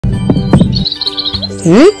Hi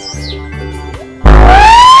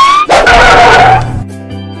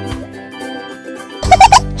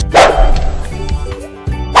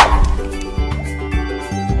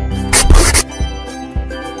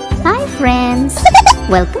friends!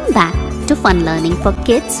 Welcome back to Fun Learning for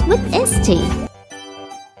Kids with ST.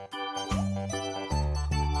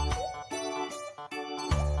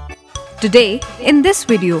 Today, in this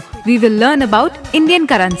video, we will learn about Indian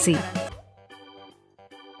currency.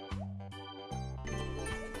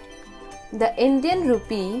 The Indian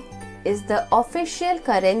rupee is the official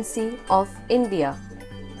currency of India.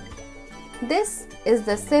 This is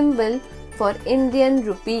the symbol for Indian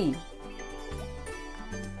rupee.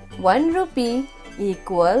 1 rupee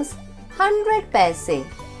equals 100 paise.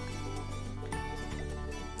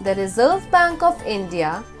 The Reserve Bank of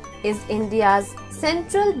India is India's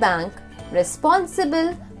central bank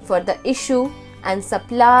responsible for the issue and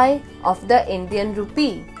supply of the Indian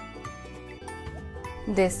rupee.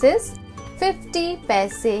 This is 50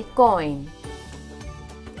 paise coin.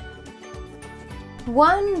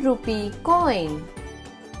 1 rupee coin.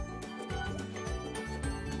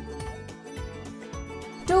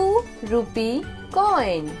 2 rupee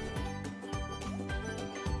coin.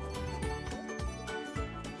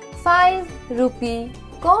 5 rupee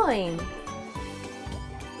coin.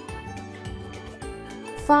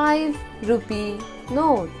 5 rupee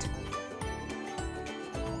note.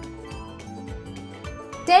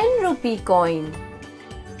 10 rupee coin.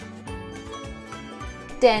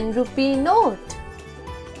 10 rupee note.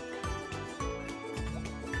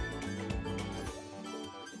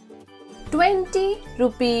 20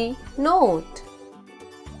 rupee note.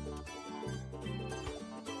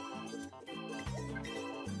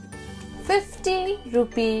 50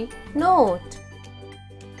 rupee note.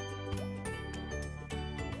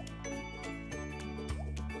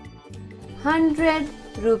 100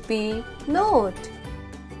 rupee note.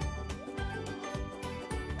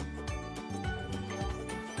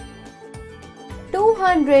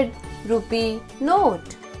 200 rupee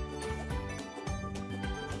note.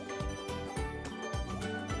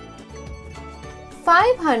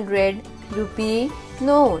 500 rupee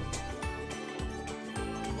note.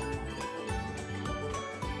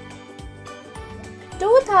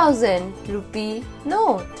 2000 rupee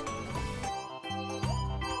note.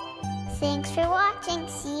 Thanks for watching.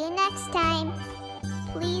 See you next time.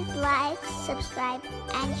 Please like, subscribe,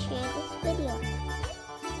 and share this video.